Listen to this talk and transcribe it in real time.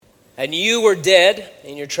And you were dead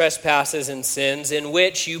in your trespasses and sins, in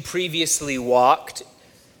which you previously walked,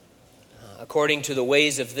 according to the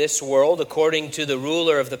ways of this world, according to the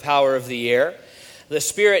ruler of the power of the air, the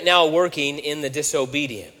spirit now working in the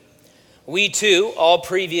disobedient. We too all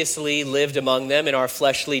previously lived among them in our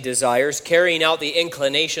fleshly desires, carrying out the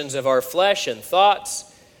inclinations of our flesh and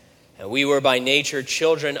thoughts, and we were by nature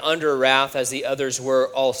children under wrath, as the others were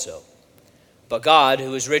also. But God,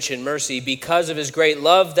 who is rich in mercy, because of his great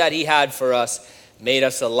love that he had for us, made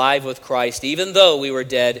us alive with Christ, even though we were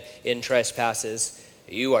dead in trespasses.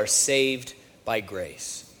 You are saved by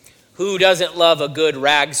grace. Who doesn't love a good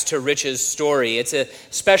rags to riches story? It's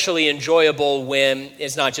especially enjoyable when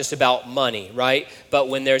it's not just about money, right? But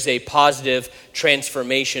when there's a positive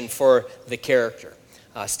transformation for the character.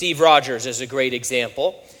 Steve Rogers is a great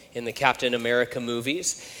example in the Captain America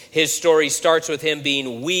movies. His story starts with him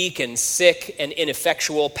being weak and sick and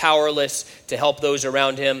ineffectual, powerless to help those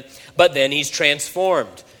around him. But then he's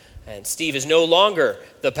transformed. And Steve is no longer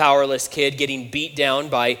the powerless kid getting beat down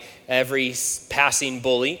by every passing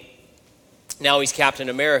bully. Now he's Captain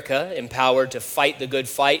America, empowered to fight the good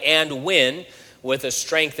fight and win with a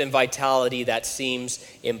strength and vitality that seems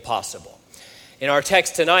impossible. In our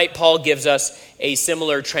text tonight, Paul gives us a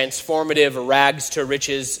similar transformative rags to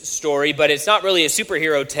riches story, but it's not really a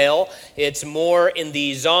superhero tale. It's more in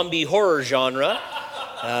the zombie horror genre.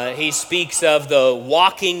 He speaks of the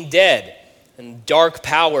walking dead and dark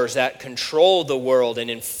powers that control the world and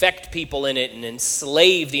infect people in it and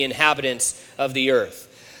enslave the inhabitants of the earth.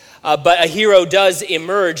 But a hero does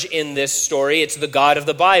emerge in this story. It's the God of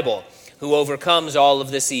the Bible who overcomes all of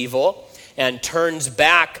this evil and turns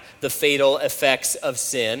back the fatal effects of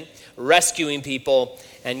sin, rescuing people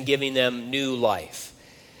and giving them new life.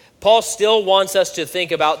 Paul still wants us to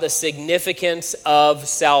think about the significance of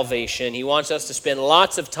salvation. He wants us to spend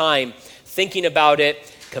lots of time thinking about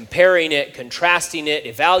it, comparing it, contrasting it,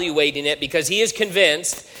 evaluating it, because he is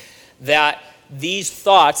convinced that these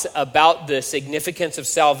thoughts about the significance of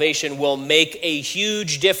salvation will make a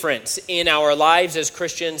huge difference in our lives as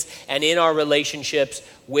Christians and in our relationships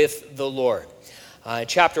with the Lord.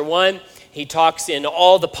 Chapter 1, he talks in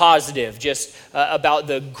all the positive, just about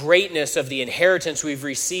the greatness of the inheritance we've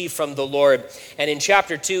received from the Lord. And in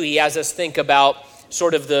chapter 2, he has us think about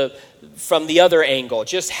sort of from the other angle,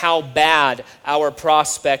 just how bad our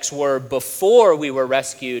prospects were before we were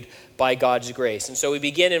rescued by God's grace. And so we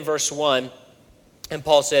begin in verse 1. And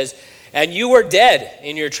Paul says, and you were dead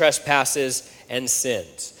in your trespasses and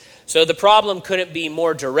sins. So the problem couldn't be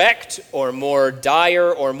more direct or more dire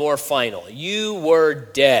or more final. You were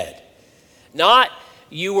dead. Not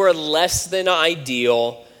you were less than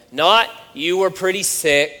ideal. Not you were pretty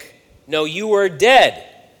sick. No, you were dead.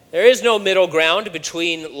 There is no middle ground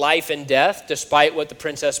between life and death, despite what the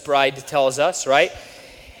Princess Bride tells us, right?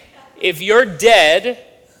 If you're dead,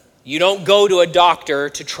 you don't go to a doctor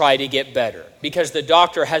to try to get better because the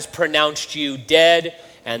doctor has pronounced you dead,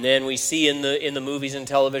 and then we see in the movies and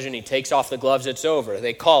television, he takes off the gloves, it's over.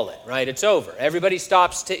 They call it, right? It's over. Everybody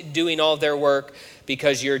stops doing all their work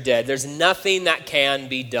because you're dead. There's nothing that can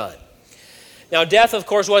be done. Now, death, of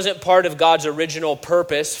course, wasn't part of God's original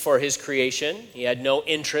purpose for his creation. He had no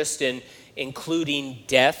interest in including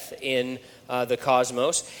death in the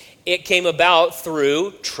cosmos. It came about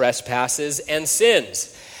through trespasses and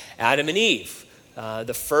sins. Adam and Eve,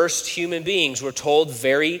 the first human beings, were told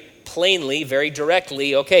very plainly, very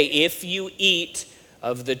directly, okay, if you eat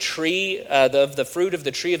of the tree, of the fruit of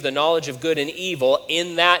the tree of the knowledge of good and evil,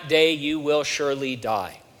 in that day you will surely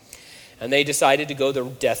die. And they decided to go the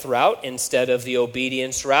death route instead of the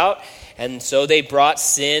obedience route, and so they brought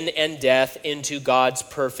sin and death into God's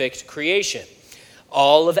perfect creation.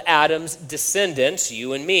 All of Adam's descendants,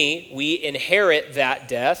 you and me, we inherit that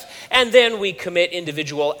death, and then we commit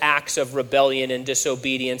individual acts of rebellion and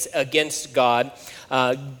disobedience against God,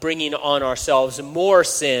 bringing on ourselves more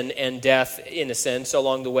sin and death, in a sense,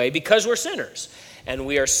 along the way, because we're sinners, and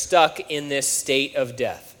we are stuck in this state of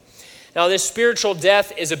death. Now, this spiritual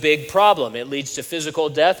death is a big problem. It leads to physical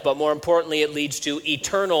death, but more importantly, it leads to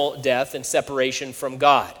eternal death and separation from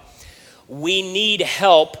God. We need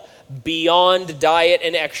help beyond diet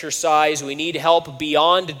and exercise. We need help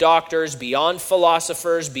beyond doctors, beyond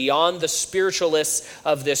philosophers, beyond the spiritualists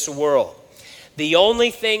of this world. The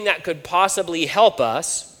only thing that could possibly help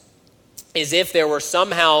us is if there were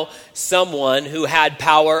somehow someone who had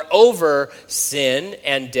power over sin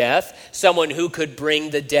and death, someone who could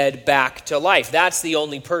bring the dead back to life. That's the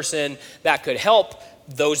only person that could help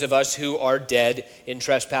those of us who are dead in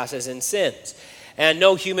trespasses and sins. And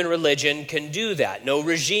no human religion can do that. No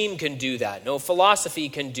regime can do that. No philosophy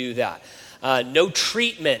can do that. No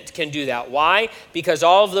treatment can do that. Why? Because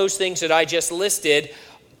all of those things that I just listed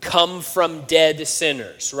come from dead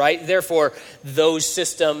sinners, right? Therefore, those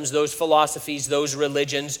systems, those philosophies, those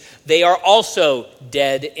religions, they are also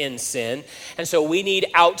dead in sin. And so we need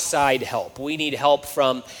outside help. We need help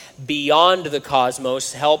from beyond the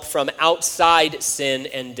cosmos, help from outside sin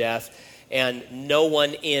and death. And no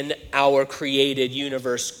one in our created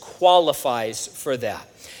universe qualifies for that.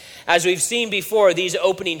 As we've seen before, these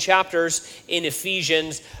opening chapters in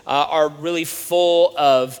Ephesians are really full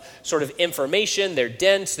of sort of information. They're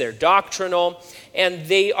dense, they're doctrinal, and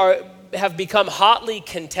they have become hotly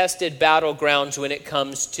contested battlegrounds when it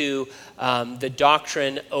comes to the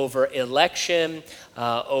doctrine over election,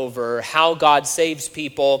 over how God saves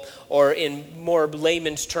people, or in more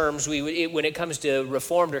layman's terms, when it comes to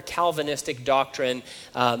Reformed or Calvinistic doctrine,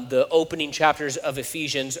 the opening chapters of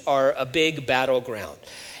Ephesians are a big battleground.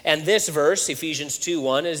 And this verse, Ephesians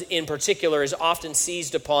 2:1, in particular, is often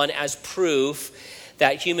seized upon as proof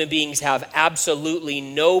that human beings have absolutely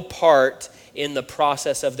no part in the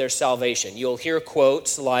process of their salvation. You'll hear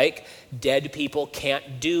quotes like, dead people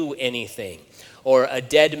can't do anything, or a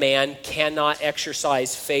dead man cannot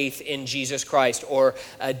exercise faith in Jesus Christ, or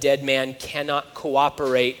a dead man cannot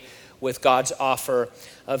cooperate with God's offer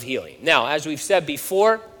of healing. Now, as we've said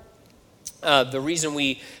before, the reason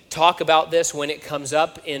we talk about this when it comes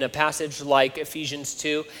up in a passage like Ephesians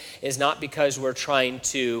 2 is not because we're trying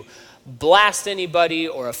to blast anybody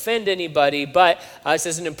or offend anybody, but this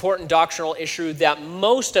is an important doctrinal issue that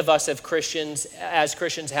most of us as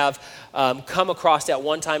Christians have come across at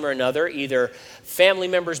one time or another. Either family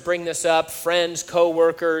members bring this up, friends,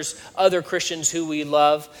 co-workers, other Christians who we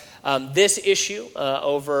love. This issue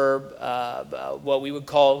over what we would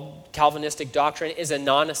call Calvinistic doctrine is a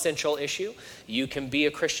non-essential issue. You can be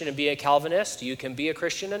a Christian and be a Calvinist. You can be a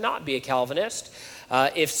Christian and not be a Calvinist.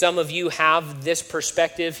 If some of you have this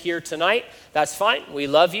perspective here tonight, that's fine. We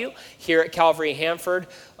love you. Here at Calvary Hanford,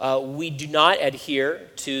 we do not adhere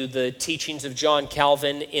to the teachings of John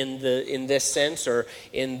Calvin in this sense or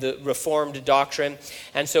in the Reformed doctrine.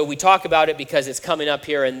 And so we talk about it because it's coming up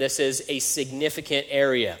here and this is a significant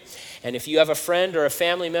area. And if you have a friend or a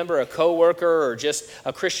family member, a coworker, or just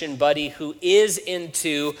a Christian buddy who is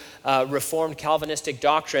into Reformed Calvinistic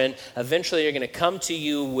doctrine, eventually they're going to come to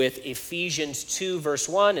you with Ephesians 2 verse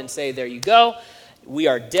 1 and say, there you go. We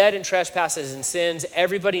are dead in trespasses and sins.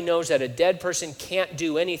 Everybody knows that a dead person can't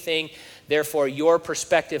do anything. Therefore, your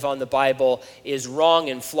perspective on the Bible is wrong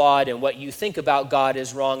and flawed, and what you think about God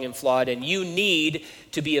is wrong and flawed, and you need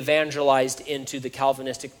to be evangelized into the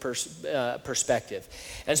Calvinistic perspective.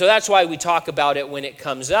 And so that's why we talk about it when it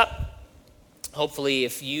comes up. Hopefully,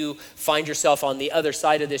 if you find yourself on the other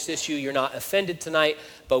side of this issue, you're not offended tonight,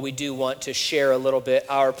 but we do want to share a little bit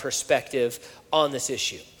our perspective on this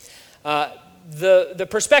issue. The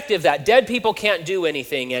perspective that dead people can't do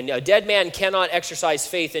anything and a dead man cannot exercise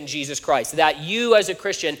faith in Jesus Christ, that you as a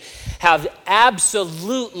Christian have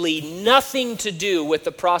absolutely nothing to do with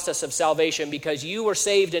the process of salvation because you were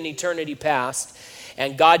saved in eternity past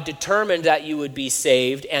and God determined that you would be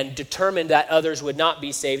saved and determined that others would not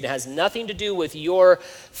be saved. It has nothing to do with your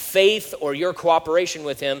faith or your cooperation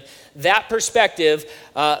with him. That perspective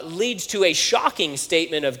leads to a shocking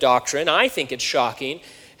statement of doctrine. I think it's shocking,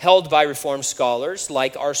 held by Reformed scholars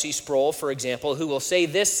like R.C. Sproul, for example, who will say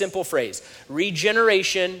this simple phrase: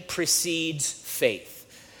 regeneration precedes faith.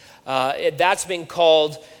 That's been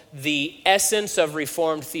called the essence of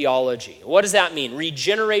Reformed theology. What does that mean?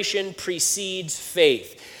 Regeneration precedes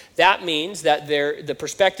faith. That means that the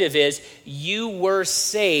perspective is you were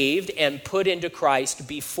saved and put into Christ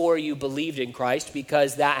before you believed in Christ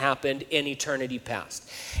because that happened in eternity past.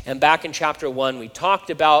 And back in chapter 1, we talked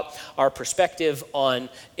about our perspective on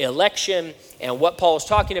election and what Paul is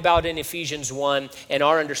talking about in Ephesians 1 and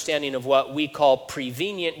our understanding of what we call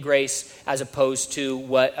prevenient grace as opposed to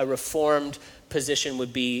what a Reformed position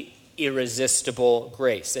would be irresistible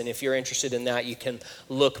grace. And if you're interested in that, you can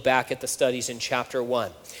look back at the studies in chapter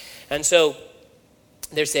 1. And so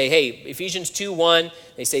they say, hey, Ephesians 2:1,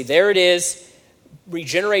 they say, there it is.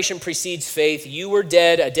 Regeneration precedes faith. You were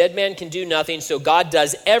dead. A dead man can do nothing. So God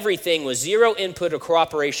does everything with zero input or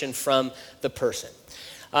cooperation from the person.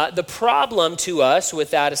 The problem to us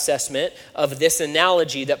with that assessment of this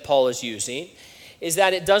analogy that Paul is using is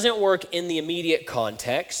that it doesn't work in the immediate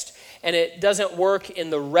context and it doesn't work in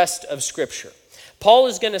the rest of Scripture. Paul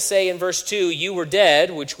is going to say in verse 2, you were dead,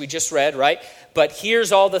 which we just read, right? But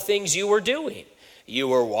here's all the things you were doing. You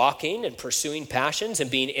were walking and pursuing passions and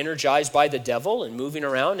being energized by the devil and moving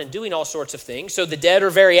around and doing all sorts of things. So the dead are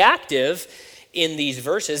very active in these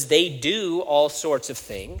verses. They do all sorts of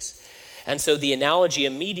things. And so the analogy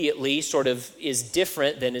immediately sort of is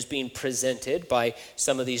different than is being presented by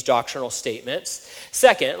some of these doctrinal statements.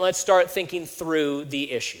 Second, let's start thinking through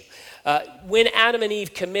the issue. When Adam and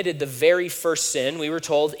Eve committed the very first sin, we were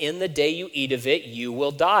told, in the day you eat of it, you will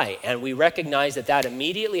die. And we recognize that that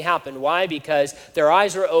immediately happened. Why? Because their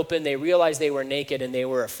eyes were open, they realized they were naked, and they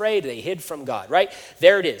were afraid, they hid from God, right?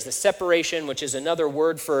 There it is, the separation, which is another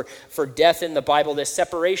word for death in the Bible, this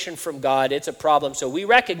separation from God, it's a problem. So we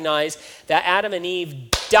recognize that Adam and Eve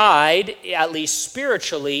died, at least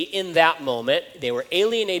spiritually, in that moment. They were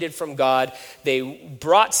alienated from God, they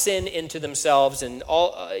brought sin into themselves, and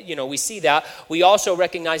all, we see that. We also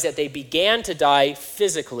recognize that they began to die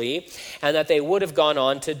physically and that they would have gone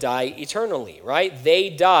on to die eternally, right? They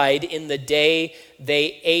died in the day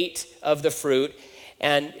they ate of the fruit,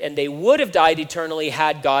 and they would have died eternally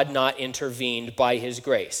had God not intervened by his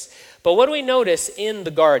grace. But what do we notice in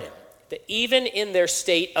the garden? That even in their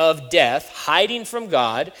state of death, hiding from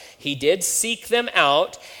God, he did seek them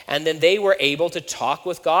out, and then they were able to talk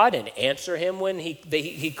with God and answer him when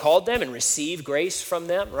he called them and receive grace from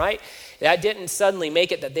them, right? That didn't suddenly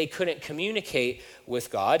make it that they couldn't communicate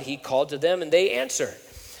with God. He called to them and they answered.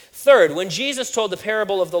 Third, when Jesus told the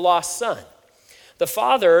parable of the lost son, the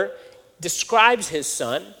father describes his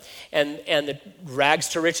son and the rags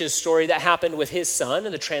to riches story that happened with his son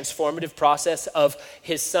and the transformative process of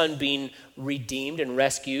his son being redeemed and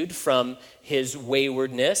rescued from his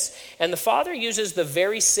waywardness. And the father uses the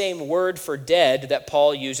very same word for dead that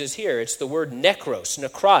Paul uses here. It's the word necros,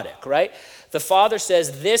 necrotic, right? The father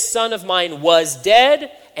says, this son of mine was dead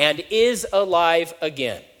and is alive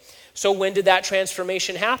again. So when did that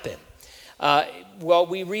transformation happen? Well,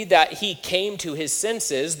 we read that he came to his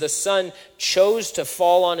senses. The son chose to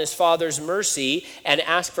fall on his father's mercy and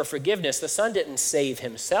ask for forgiveness. The son didn't save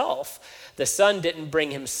himself. The son didn't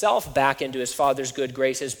bring himself back into his father's good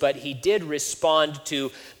graces, but he did respond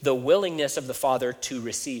to the willingness of the father to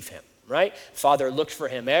receive him, right? Father looked for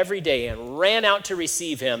him every day and ran out to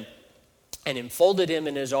receive him and enfolded him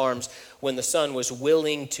in his arms when the son was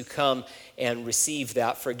willing to come and receive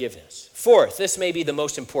that forgiveness. Fourth, this may be the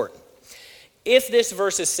most important. If this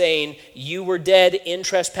verse is saying you were dead in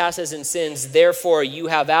trespasses and sins, therefore you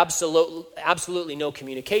have absolutely no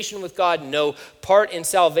communication with God, no part in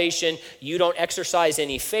salvation, you don't exercise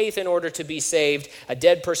any faith in order to be saved, a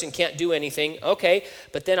dead person can't do anything, okay,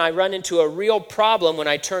 but then I run into a real problem when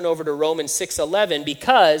I turn over to Romans 6:11,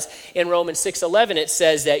 because in Romans 6:11 it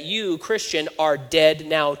says that you, Christian, are dead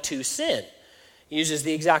now to sin. He uses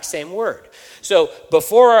the exact same word. So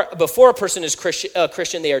before a person is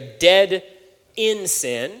Christian, they are dead in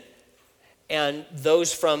sin, and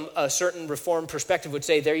those from a certain Reformed perspective would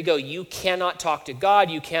say, there you go, you cannot talk to God,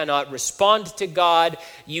 you cannot respond to God,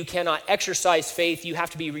 you cannot exercise faith, you have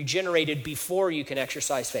to be regenerated before you can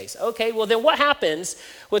exercise faith. Okay, well then what happens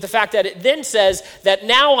with the fact that it then says that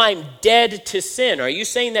now I'm dead to sin? Are you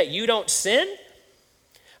saying that you don't sin?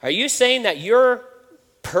 Are you saying that you're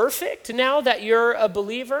perfect now that you're a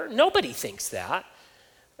believer? Nobody thinks that.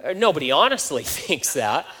 Nobody honestly thinks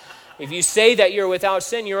that. If you say that you're without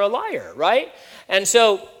sin, you're a liar, right? And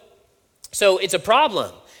so it's a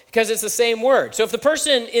problem because it's the same word. So if the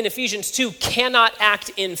person in Ephesians 2 cannot act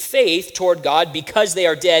in faith toward God because they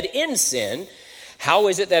are dead in sin, how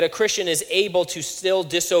is it that a Christian is able to still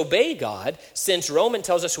disobey God, since Romans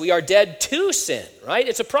tells us we are dead to sin, right?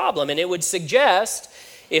 It's a problem, and it would suggest,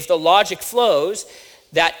 if the logic flows,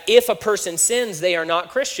 that if a person sins, they are not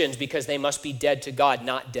Christians because they must be dead to God,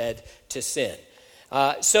 not dead to sin.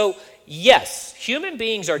 So yes, human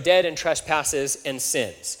beings are dead in trespasses and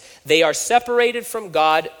sins. They are separated from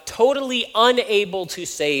God, totally unable to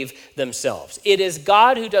save themselves. It is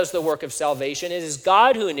God who does the work of salvation. It is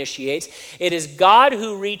God who initiates. It is God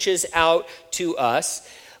who reaches out to us.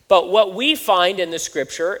 But what we find in the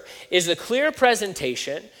scripture is a clear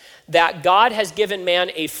presentation that God has given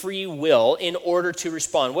man a free will in order to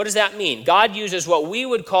respond. What does that mean? God uses what we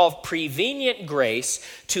would call prevenient grace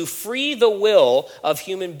to free the will of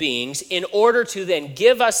human beings in order to then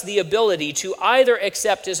give us the ability to either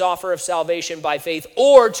accept his offer of salvation by faith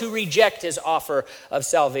or to reject his offer of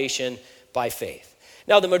salvation by faith.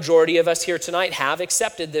 Now, the majority of us here tonight have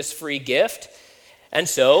accepted this free gift. And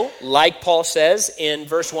so, like Paul says in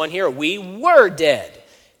verse 1 here, we were dead.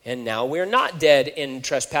 And now we're not dead in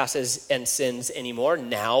trespasses and sins anymore.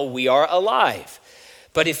 Now we are alive.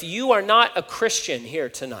 But if you are not a Christian here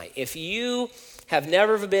tonight, if you have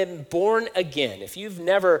never been born again, if you've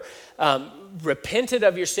never repented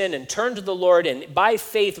of your sin and turned to the Lord and by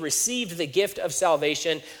faith received the gift of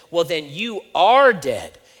salvation, well then you are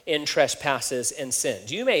dead in trespasses and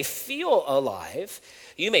sins. You may feel alive,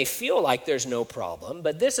 You may feel like there's no problem,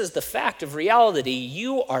 but this is the fact of reality.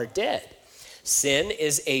 You are dead. Sin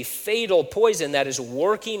is a fatal poison that is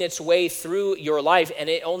working its way through your life, and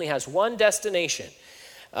it only has one destination.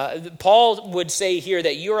 Paul would say here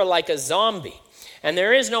that you are like a zombie, and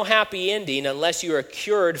there is no happy ending unless you are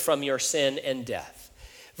cured from your sin and death.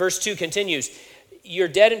 Verse 2 continues, you're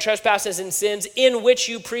dead in trespasses and sins in which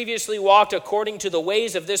you previously walked according to the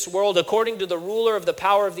ways of this world, according to the ruler of the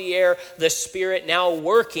power of the air, the spirit now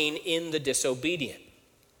working in the disobedient.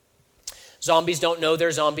 Zombies don't know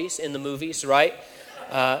they're zombies in the movies, right?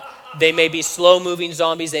 They may be slow-moving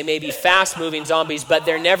zombies, they may be fast-moving zombies, but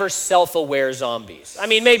they're never self-aware zombies. I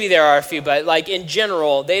mean, maybe there are a few, but like in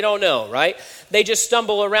general, they don't know, right? They just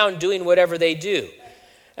stumble around doing whatever they do.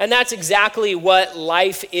 And that's exactly what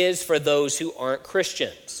life is for those who aren't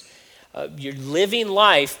Christians. You're living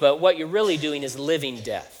life, but what you're really doing is living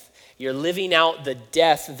death. You're living out the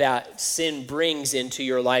death that sin brings into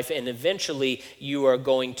your life, and eventually you are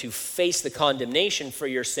going to face the condemnation for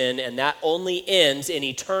your sin, and that only ends in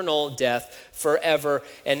eternal death forever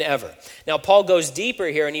and ever. Now, Paul goes deeper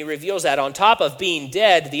here, and he reveals that on top of being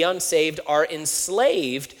dead, the unsaved are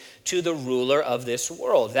enslaved to the ruler of this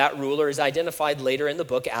world. That ruler is identified later in the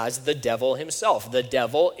book as the devil himself. The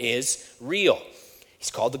devil is real. He's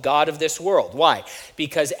called the god of this world. Why?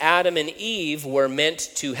 Because Adam and Eve were meant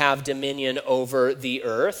to have dominion over the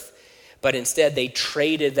earth, but instead they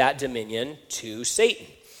traded that dominion to Satan.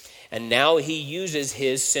 And now he uses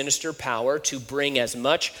his sinister power to bring as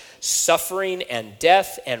much suffering and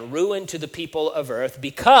death and ruin to the people of earth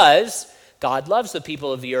because God loves the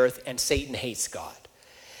people of the earth and Satan hates God.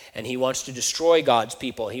 And he wants to destroy God's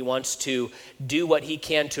people. He wants to do what he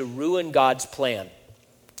can to ruin God's plan.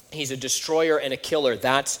 He's a destroyer and a killer.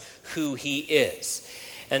 That's who he is.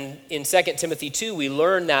 And in 2 Timothy 2, we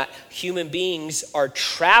learn that human beings are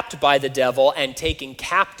trapped by the devil and taken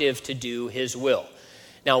captive to do his will.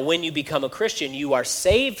 Now, when you become a Christian, you are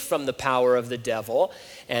saved from the power of the devil.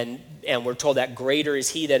 And we're told that greater is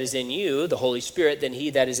he that is in you, the Holy Spirit, than he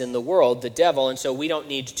that is in the world, the devil. And so we don't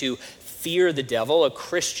need to fear the devil. A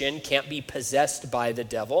Christian can't be possessed by the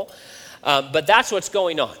devil. But that's what's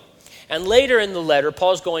going on. And later in the letter,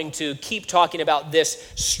 Paul's going to keep talking about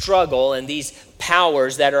this struggle and these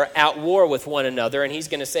powers that are at war with one another. And he's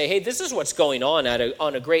going to say, hey, this is what's going on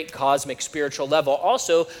on a great cosmic spiritual level.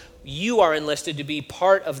 Also, you are enlisted to be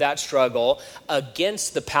part of that struggle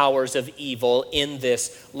against the powers of evil in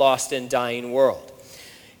this lost and dying world.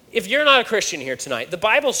 If you're not a Christian here tonight, the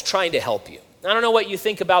Bible's trying to help you. I don't know what you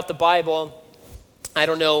think about the Bible. I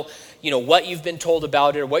don't know what you've been told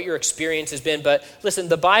about it or what your experience has been. But listen,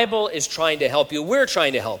 the Bible is trying to help you. We're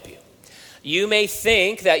trying to help you. You may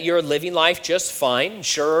think that you're living life just fine.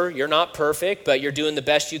 Sure, you're not perfect, but you're doing the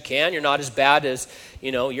best you can. You're not as bad as,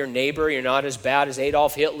 your neighbor. You're not as bad as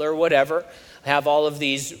Adolf Hitler, whatever. Have all of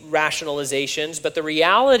these rationalizations. But the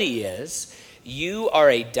reality is, you are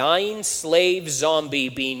a dying slave zombie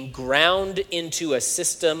being ground into a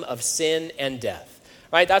system of sin and death.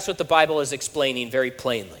 Right? That's what the Bible is explaining very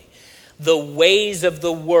plainly. The ways of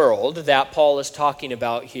the world that Paul is talking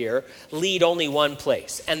about here lead only one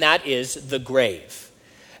place, and that is the grave.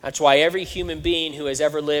 That's why every human being who has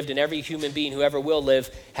ever lived and every human being who ever will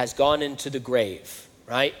live has gone into the grave,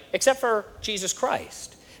 right? Except for Jesus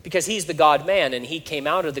Christ, because he's the God-man and he came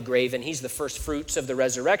out of the grave and he's the first fruits of the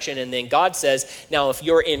resurrection. And then God says, now if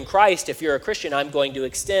you're in Christ, if you're a Christian, I'm going to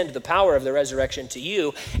extend the power of the resurrection to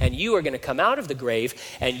you, and you are going to come out of the grave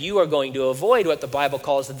and you are going to avoid what the Bible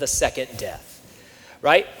calls the second death,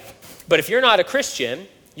 right? But if you're not a Christian,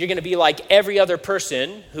 you're going to be like every other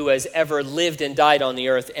person who has ever lived and died on the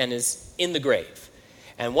earth and is in the grave.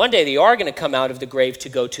 And one day they are going to come out of the grave to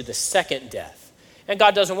go to the second death. And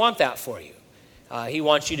God doesn't want that for you. He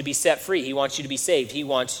wants you to be set free. He wants you to be saved. He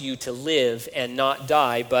wants you to live and not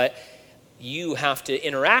die. But you have to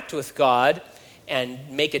interact with God and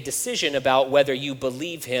make a decision about whether you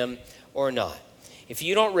believe him or not. If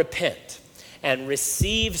you don't repent and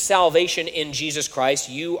receive salvation in Jesus Christ,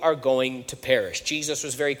 you are going to perish. Jesus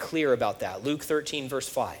was very clear about that. Luke 13, verse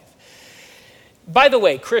 5. By the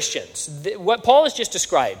way, Christians, what Paul has just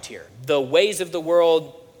described here, the ways of the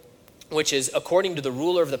world, which is according to the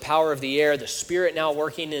ruler of the power of the air, the spirit now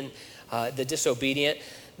working in the disobedient.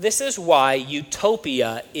 This is why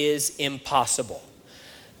utopia is impossible.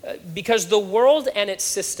 Because the world and its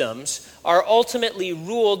systems are ultimately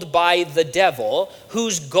ruled by the devil,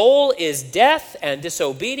 whose goal is death and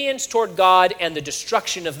disobedience toward God and the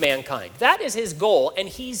destruction of mankind. That is his goal, and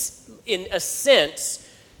he's, in a sense,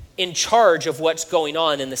 in charge of what's going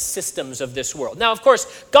on in the systems of this world. Now, of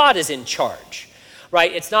course, God is in charge.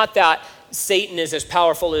 Right? It's not that Satan is as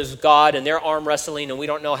powerful as God and they're arm wrestling and we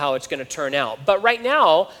don't know how it's going to turn out. But right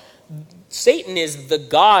now, Satan is the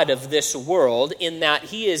god of this world in that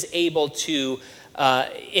he is able to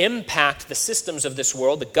impact the systems of this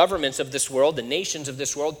world, the governments of this world, the nations of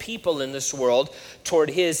this world, people in this world toward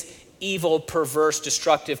his evil, perverse,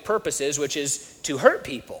 destructive purposes, which is to hurt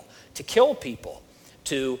people, to kill people,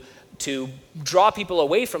 to draw people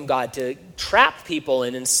away from God, to trap people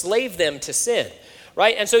and enslave them to sin,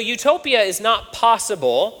 right? And so utopia is not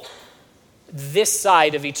possible this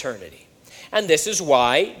side of eternity. And this is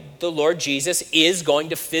why the Lord Jesus is going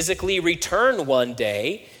to physically return one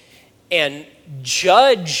day and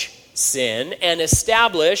judge sin and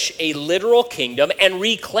establish a literal kingdom and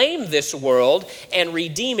reclaim this world and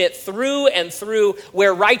redeem it through and through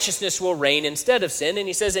where righteousness will reign instead of sin. And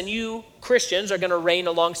he says, and you Christians are going to reign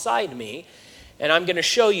alongside me, and I'm going to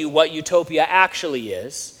show you what utopia actually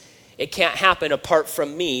is. It can't happen apart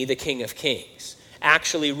from me, the King of Kings,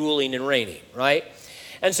 actually ruling and reigning, right?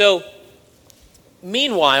 And so,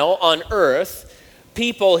 meanwhile, on earth,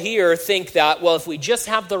 people here think that, well, if we just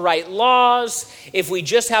have the right laws, if we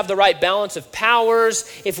just have the right balance of powers,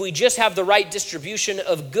 if we just have the right distribution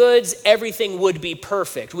of goods, everything would be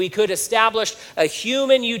perfect. We could establish a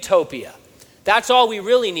human utopia. That's all we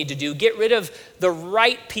really need to do. Get rid of the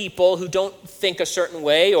right people who don't think a certain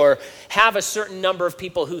way, or have a certain number of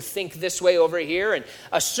people who think this way over here, and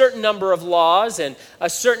a certain number of laws, and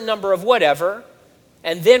a certain number of whatever,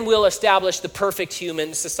 and then we'll establish the perfect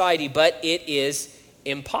human society. But it is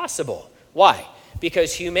impossible. Why?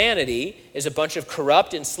 Because humanity is a bunch of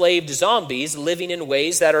corrupt, enslaved zombies living in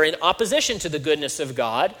ways that are in opposition to the goodness of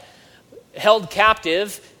God, held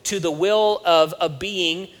captive to the will of a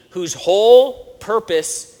being whose whole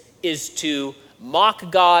purpose is to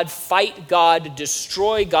mock God, fight God,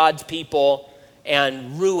 destroy God's people,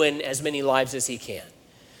 and ruin as many lives as he can.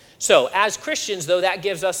 So, as Christians, though, that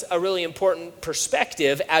gives us a really important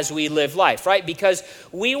perspective as we live life, right? Because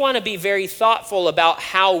we want to be very thoughtful about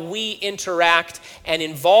how we interact and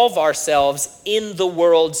involve ourselves in the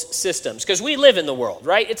world's systems. Because we live in the world,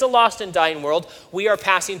 right? It's a lost and dying world. We are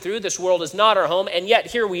passing through. This world is not our home, and yet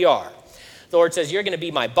here we are. The Lord says, you're going to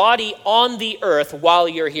be my body on the earth while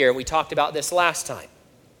you're here. We talked about this last time.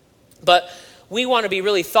 But we want to be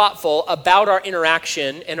really thoughtful about our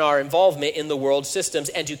interaction and our involvement in the world systems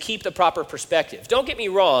and to keep the proper perspective. Don't get me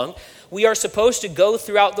wrong. We are supposed to go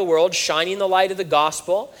throughout the world shining the light of the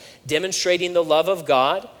gospel, demonstrating the love of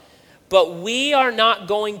God. But we are not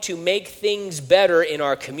going to make things better in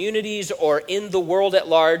our communities or in the world at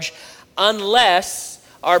large unless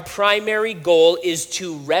our primary goal is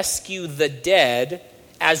to rescue the dead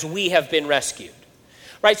as we have been rescued.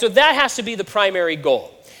 Right? So that has to be the primary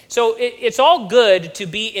goal. So it's all good to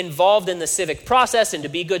be involved in the civic process and to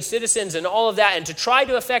be good citizens and all of that and to try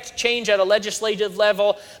to affect change at a legislative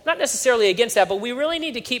level. I'm not necessarily against that, but we really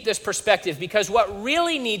need to keep this perspective, because what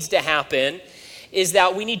really needs to happen is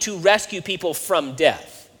that we need to rescue people from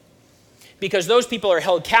death. Because those people are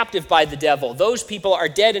held captive by the devil. Those people are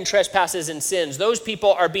dead in trespasses and sins. Those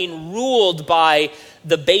people are being ruled by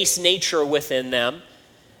the base nature within them.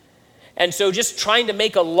 And so just trying to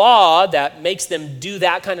make a law that makes them do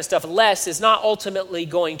that kind of stuff less is not ultimately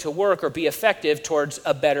going to work or be effective towards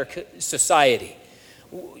a better society.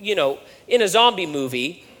 You know, in a zombie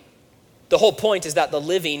movie, the whole point is that the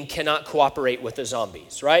living cannot cooperate with the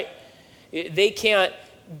zombies, right? They can't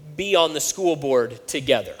be on the school board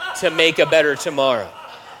together to make a better tomorrow.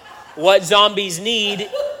 What zombies need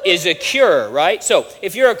is a cure, right? So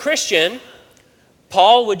if you're a Christian,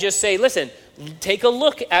 Paul would just say, listen, take a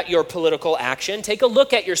look at your political action. Take a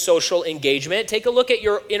look at your social engagement. Take a look at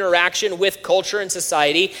your interaction with culture and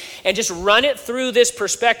society, and just run it through this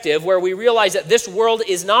perspective where we realize that this world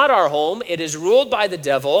is not our home. It is ruled by the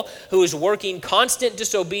devil, who is working constant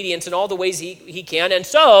disobedience in all the ways he can. And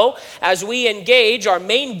so, as we engage, our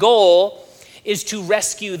main goal is to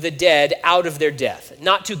rescue the dead out of their death,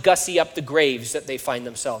 not to gussy up the graves that they find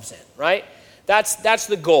themselves in, right? That's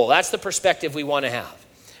the goal. That's the perspective we want to have.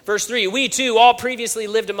 Verse 3, we too all previously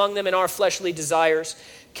lived among them in our fleshly desires,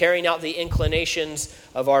 carrying out the inclinations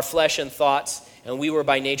of our flesh and thoughts, and we were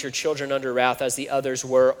by nature children under wrath, as the others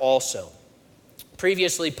were also.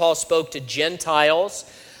 Previously, Paul spoke to Gentiles.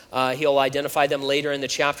 He'll identify them later in the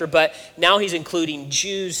chapter, but now he's including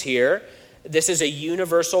Jews here. This is a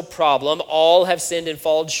universal problem. All have sinned and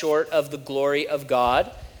fallen short of the glory of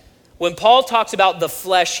God. When Paul talks about the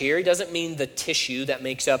flesh here, he doesn't mean the tissue that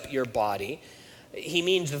makes up your body. He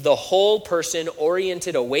means the whole person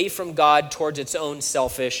oriented away from God towards its own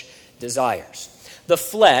selfish desires. The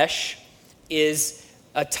flesh is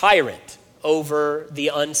a tyrant over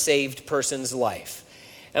the unsaved person's life.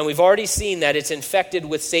 And we've already seen that it's infected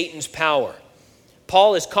with Satan's power.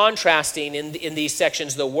 Paul is contrasting in these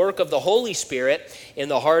sections the work of the Holy Spirit in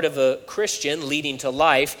the heart of a Christian leading to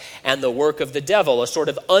life and the work of the devil, a sort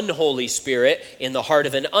of unholy spirit in the heart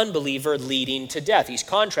of an unbeliever leading to death. He's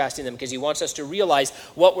contrasting them because he wants us to realize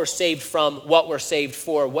what we're saved from, what we're saved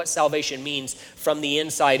for, what salvation means from the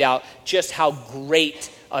inside out, just how great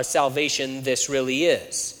a salvation this really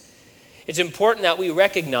is. It's important that we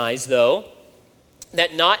recognize, though,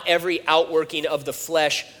 that not every outworking of the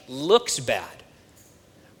flesh looks bad.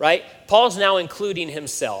 Right? Paul's now including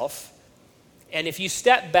himself. And if you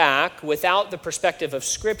step back without the perspective of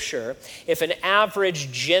Scripture, if an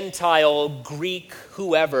average Gentile, Greek,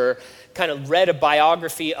 whoever, kind of read a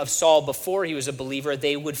biography of Saul before he was a believer,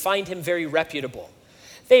 they would find him very reputable.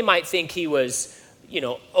 They might think he was,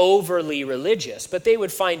 overly religious, but they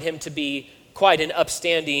would find him to be quite an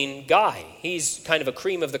upstanding guy. He's kind of a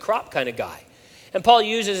cream of the crop kind of guy. And Paul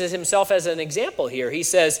uses himself as an example here. He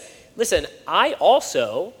says, listen, I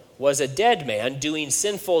also was a dead man doing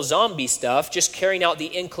sinful zombie stuff, just carrying out the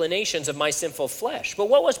inclinations of my sinful flesh. But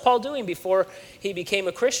what was Paul doing before he became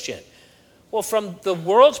a Christian? Well, from the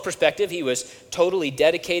world's perspective, he was totally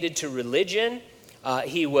dedicated to religion.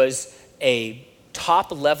 He was a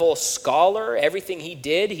top-level scholar. Everything he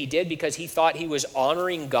did because he thought he was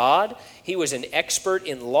honoring God. He was an expert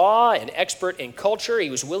in law, an expert in culture. He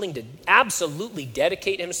was willing to absolutely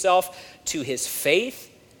dedicate himself to his faith.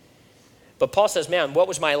 But Paul says, man, what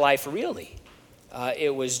was my life really?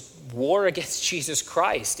 It was war against Jesus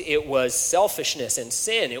Christ. It was selfishness and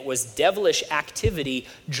sin. It was devilish activity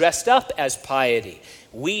dressed up as piety.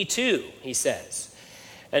 We too, he says.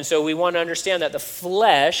 And so we want to understand that the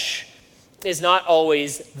flesh is not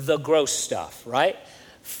always the gross stuff, right?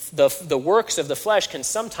 The works of the flesh can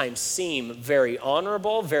sometimes seem very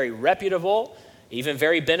honorable, very reputable, even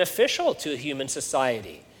very beneficial to human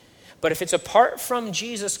society. But if it's apart from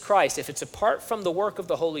Jesus Christ, if it's apart from the work of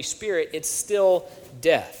the Holy Spirit, it's still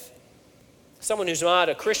death. Someone who's not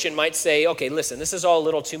a Christian might say, okay, listen, this is all a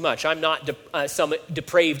little too much. I'm not some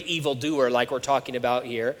depraved evildoer like we're talking about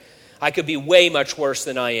here. I could be way much worse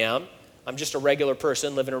than I am. I'm just a regular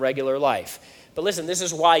person living a regular life. But listen, this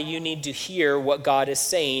is why you need to hear what God is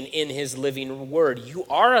saying in his living word. You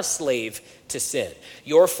are a slave to sin.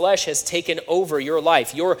 Your flesh has taken over your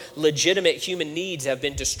life. Your legitimate human needs have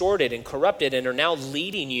been distorted and corrupted and are now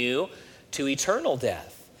leading you to eternal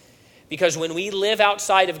death. Because when we live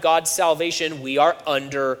outside of God's salvation, we are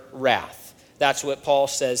under wrath. That's what Paul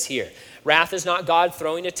says here. Wrath is not God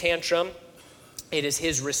throwing a tantrum. It is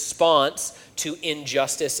his response to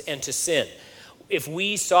injustice and to sin. If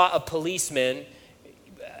we saw a policeman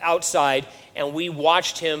outside and we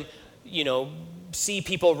watched him, see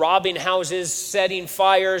people robbing houses, setting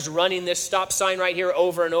fires, running this stop sign right here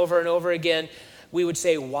over and over and over again, we would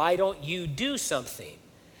say, why don't you do something?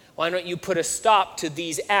 Why don't you put a stop to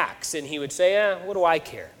these acts? And he would say, what do I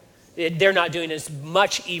care? They're not doing as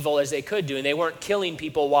much evil as they could do, and they weren't killing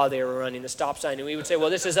people while they were running the stop sign. And we would say, well,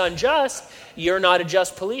 this is unjust. You're not a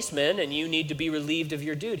just policeman, and you need to be relieved of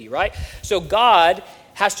your duty, right? So God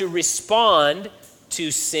has to respond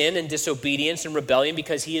to sin and disobedience and rebellion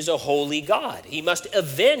because he is a holy God. He must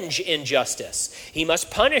avenge injustice. He must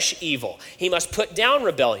punish evil. He must put down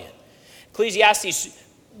rebellion. Ecclesiastes,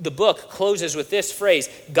 the book, closes with this phrase: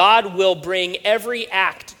 God will bring every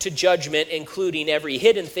act to judgment, including every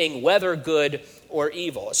hidden thing, whether good or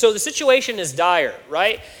evil. So the situation is dire,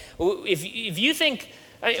 right? If you think,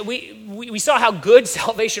 we saw how good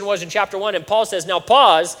salvation was in chapter 1, and Paul says, now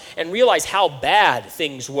pause and realize how bad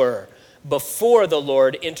things were before the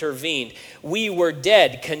Lord intervened. We were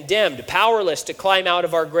dead, condemned, powerless to climb out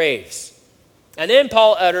of our graves. And then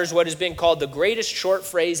Paul utters what has been called the greatest short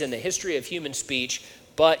phrase in the history of human speech: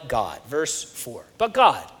 but God. Verse 4. But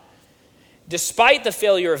God, despite the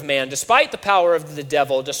failure of man, despite the power of the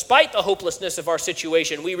devil, despite the hopelessness of our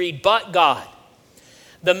situation, we read, but God.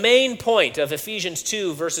 The main point of Ephesians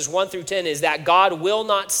 2, verses 1 through 10 is that God will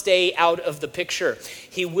not stay out of the picture.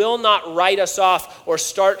 He will not write us off or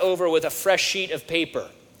start over with a fresh sheet of paper.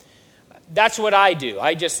 That's what I do.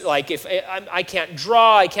 I just, if I can't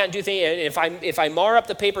draw, I can't do things. And if I mar up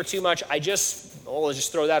the paper too much, I'll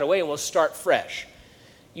just throw that away and we'll start fresh.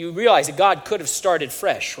 You realize that God could have started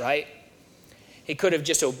fresh, right? He could have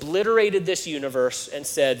just obliterated this universe and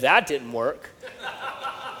said, that didn't work.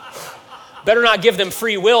 Better not give them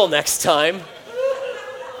free will next time.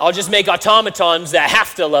 I'll just make automatons that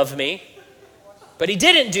have to love me. But he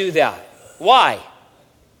didn't do that. Why?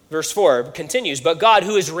 Verse 4 continues, but God,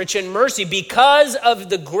 who is rich in mercy, because of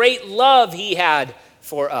the great love he had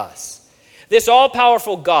for us. This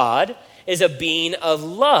all-powerful God is a being of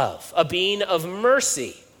love, a being of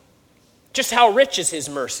mercy. Just how rich is his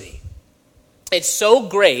mercy? It's so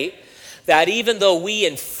great that even though we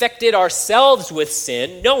infected ourselves with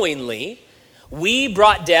sin knowingly, we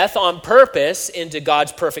brought death on purpose into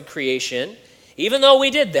God's perfect creation. Even though we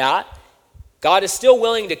did that, God is still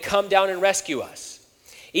willing to come down and rescue us.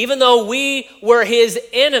 Even though we were his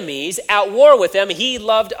enemies, at war with him, he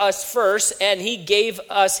loved us first, and he gave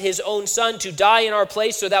us his own son to die in our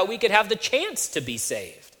place so that we could have the chance to be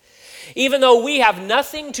saved. Even though we have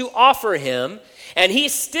nothing to offer him, and he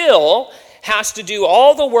still has to do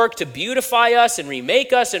all the work to beautify us and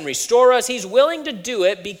remake us and restore us, he's willing to do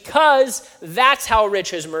it because that's how rich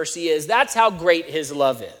his mercy is. That's how great his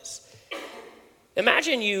love is.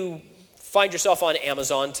 Imagine you find yourself on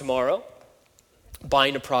Amazon tomorrow,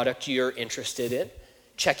 buying a product you're interested in,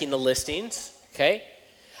 checking the listings, okay?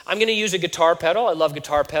 I'm going to use a guitar pedal. I love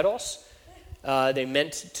guitar pedals. They're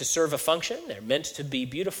meant to serve a function. They're meant to be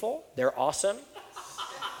beautiful. They're awesome.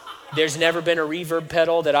 There's never been a reverb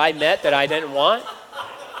pedal that I met that I didn't want,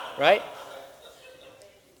 right?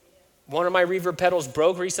 One of my reverb pedals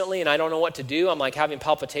broke recently, and I don't know what to do. I'm like having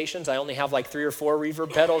palpitations. I only have like 3 or 4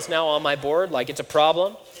 reverb pedals now on my board. Like, it's a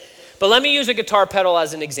problem. But let me use a guitar pedal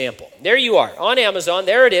as an example. There you are on Amazon.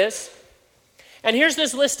 There it is. And here's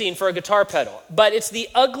this listing for a guitar pedal. But it's the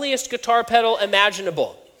ugliest guitar pedal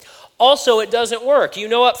imaginable. Also, it doesn't work. You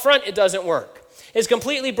know up front it doesn't work. It's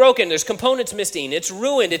completely broken. There's components missing. It's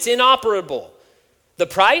ruined. It's inoperable. The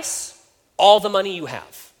price? All the money you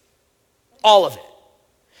have. All of it.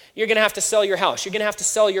 You're going to have to sell your house. You're going to have to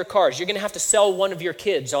sell your cars. You're going to have to sell one of your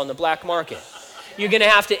kids on the black market. You're going to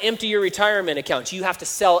have to empty your retirement accounts. You have to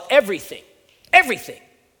sell everything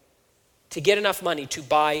to get enough money to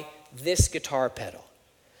buy this guitar pedal.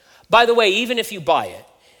 By the way, even if you buy it,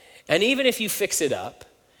 and even if you fix it up,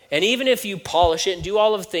 and even if you polish it and do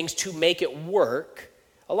all of the things to make it work,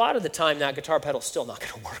 a lot of the time that guitar pedal's still not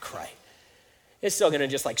going to work right. It's still going to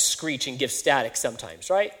just like screech and give static sometimes,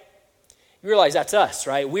 right? You realize that's us,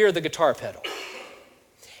 right? We're the guitar pedal.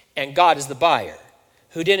 And God is the buyer,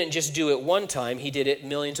 who didn't just do it one time, he did it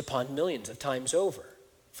millions upon millions of times over.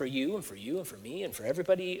 For you and for you and for me and for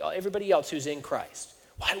everybody else who's in Christ.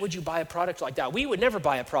 Why would you buy a product like that? We would never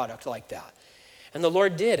buy a product like that. And the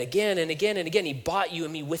Lord did again and again and again. He bought you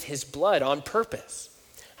and me with his blood on purpose.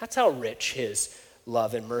 That's how rich his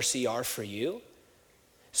love and mercy are for you.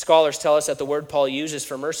 Scholars tell us that the word Paul uses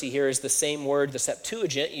for mercy here is the same word the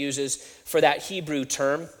Septuagint uses for that Hebrew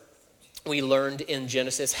term we learned in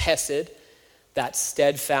Genesis, hesed, that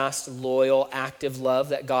steadfast, loyal, active love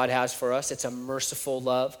that God has for us. It's a merciful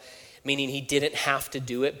love, meaning he didn't have to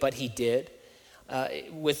do it, but he did.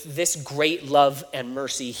 With this great love and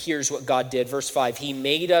mercy, here's what God did. Verse 5, he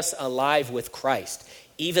made us alive with Christ,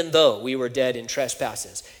 even though we were dead in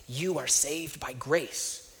trespasses. You are saved by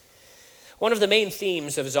grace. One of the main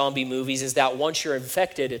themes of zombie movies is that once you're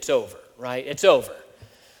infected, it's over, right? It's over.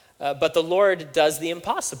 But the Lord does the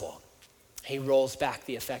impossible. He rolls back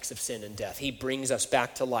the effects of sin and death. He brings us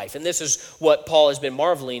back to life. And this is what Paul has been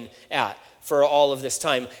marveling at for all of this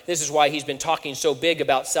time. This is why he's been talking so big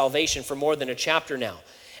about salvation for more than a chapter now.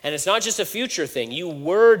 And it's not just a future thing. You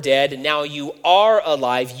were dead and now you are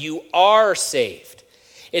alive. You are saved.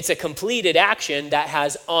 It's a completed action that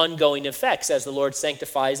has ongoing effects as the Lord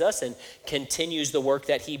sanctifies us and continues the work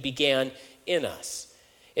that he began in us.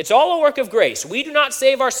 It's all a work of grace. We do not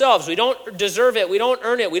save ourselves. We don't deserve it. We don't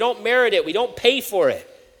earn it. We don't merit it. We don't pay for it.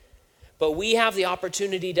 But we have the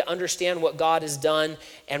opportunity to understand what God has done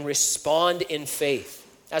and respond in faith.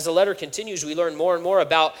 As the letter continues, we learn more and more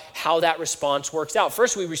about how that response works out.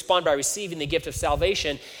 First, we respond by receiving the gift of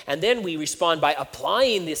salvation, and then we respond by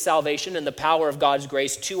applying the salvation and the power of God's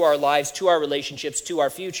grace to our lives, to our relationships, to our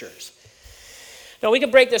futures. Now, we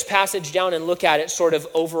can break this passage down and look at it sort of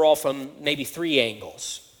overall from maybe 3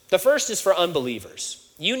 angles. The first is for unbelievers.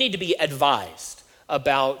 You need to be advised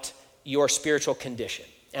about your spiritual condition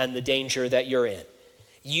and the danger that you're in.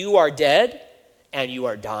 You are dead and you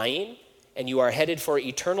are dying and you are headed for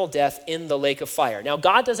eternal death in the lake of fire. Now,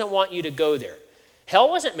 God doesn't want you to go there. Hell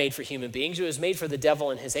wasn't made for human beings. It was made for the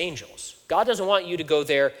devil and his angels. God doesn't want you to go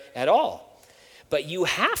there at all. But you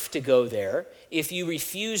have to go there if you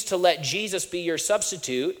refuse to let Jesus be your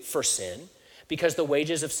substitute for sin, because the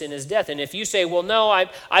wages of sin is death. And if you say, well, no,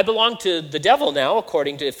 I belong to the devil now,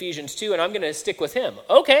 according to Ephesians 2, and I'm going to stick with him.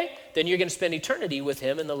 Okay, then you're going to spend eternity with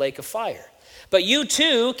him in the lake of fire. But you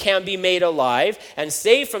too can be made alive and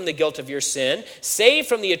saved from the guilt of your sin, saved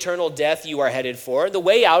from the eternal death you are headed for. The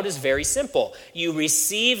way out is very simple. You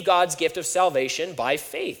receive God's gift of salvation by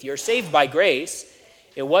faith. You're saved by grace.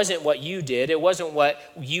 It wasn't what you did. It wasn't what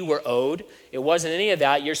you were owed. It wasn't any of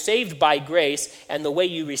that. You're saved by grace, and the way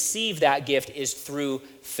you receive that gift is through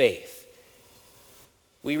faith.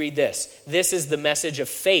 We read this. This is the message of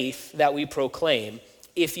faith that we proclaim.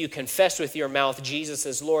 If you confess with your mouth Jesus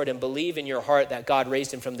is Lord and believe in your heart that God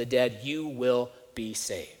raised him from the dead, you will be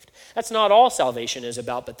saved. That's not all salvation is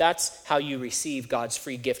about, but that's how you receive God's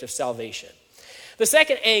free gift of salvation. The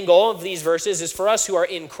second angle of these verses is for us who are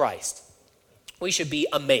in Christ. We should be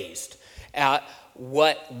amazed at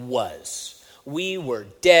what was. We were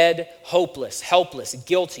dead, hopeless, helpless,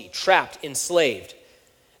 guilty, trapped, enslaved.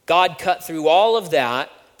 God cut through all of that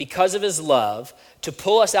because of his love to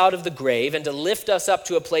pull us out of the grave and to lift us up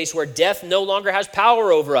to a place where death no longer has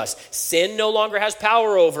power over us. Sin no longer has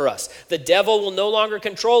power over us. The devil will no longer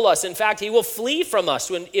control us. In fact, he will flee from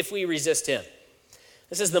us if we resist him.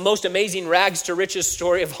 This is the most amazing rags to riches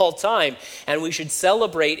story of all time, and we should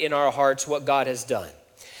celebrate in our hearts what God has done.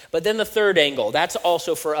 But then the third angle, that's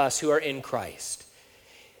also for us who are in Christ,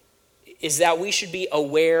 is that we should be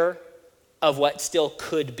aware of what still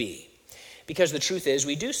could be. Because the truth is,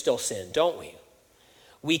 we do still sin, don't we?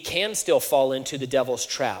 We can still fall into the devil's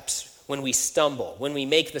traps when we stumble, when we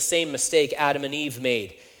make the same mistake Adam and Eve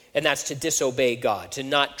made, and that's to disobey God, to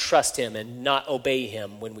not trust him and not obey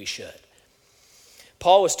him when we should.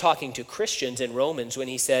 Paul was talking to Christians in Romans when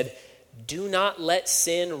he said, do not let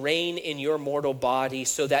sin reign in your mortal body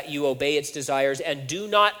so that you obey its desires, and do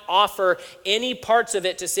not offer any parts of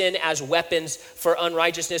it to sin as weapons for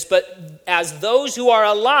unrighteousness, but as those who are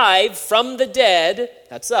alive from the dead,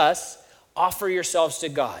 that's us, offer yourselves to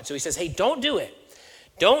God. So he says, hey, don't do it.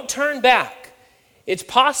 Don't turn back. It's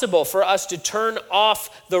possible for us to turn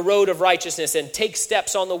off the road of righteousness and take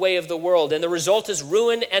steps on the way of the world, and the result is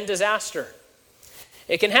ruin and disaster.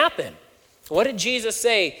 It can happen. What did Jesus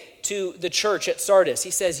say to the church at Sardis?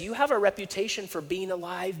 He says, you have a reputation for being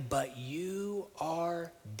alive, but you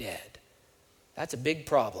are dead. That's a big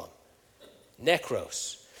problem.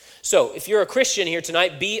 Necros. So if you're a Christian here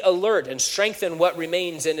tonight, be alert and strengthen what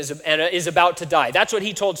remains and is about to die. That's what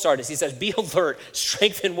he told Sardis. He says, be alert,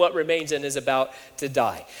 strengthen what remains and is about to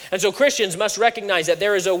die. And so Christians must recognize that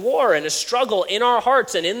there is a war and a struggle in our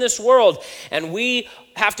hearts and in this world, and we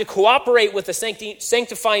have to cooperate with the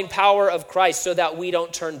sanctifying power of Christ so that we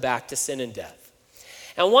don't turn back to sin and death.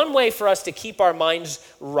 And one way for us to keep our minds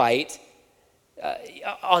right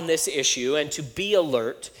on this issue and to be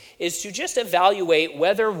alert is to just evaluate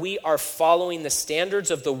whether we are following the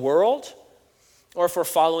standards of the world or if we're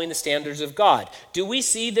following the standards of God. Do we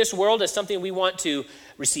see this world as something we want to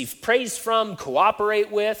receive praise from,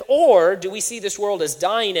 cooperate with, or do we see this world as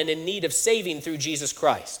dying and in need of saving through Jesus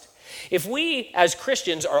Christ? If we as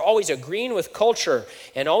Christians are always agreeing with culture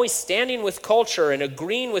and always standing with culture and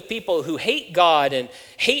agreeing with people who hate God and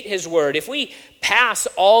hate his word, if we pass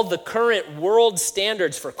all the current world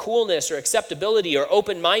standards for coolness or acceptability or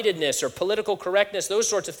open-mindedness or political correctness, those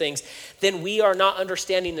sorts of things, then we are not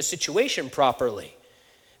understanding the situation properly.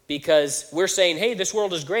 Because we're saying, hey, this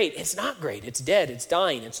world is great. It's not great. It's dead. It's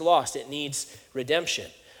dying. It's lost. It needs redemption.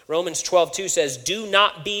 Romans 12:2 says, do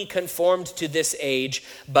not be conformed to this age,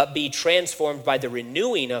 but be transformed by the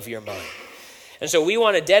renewing of your mind. And so we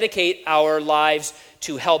want to dedicate our lives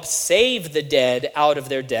to help save the dead out of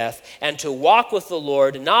their death and to walk with the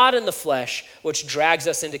Lord, not in the flesh, which drags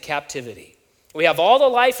us into captivity. We have all the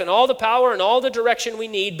life and all the power and all the direction we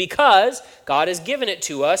need because God has given it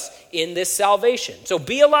to us in this salvation. So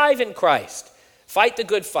be alive in Christ. Fight the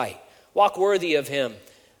good fight. Walk worthy of him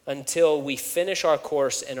until we finish our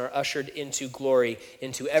course and are ushered into glory,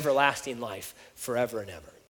 into everlasting life forever and ever.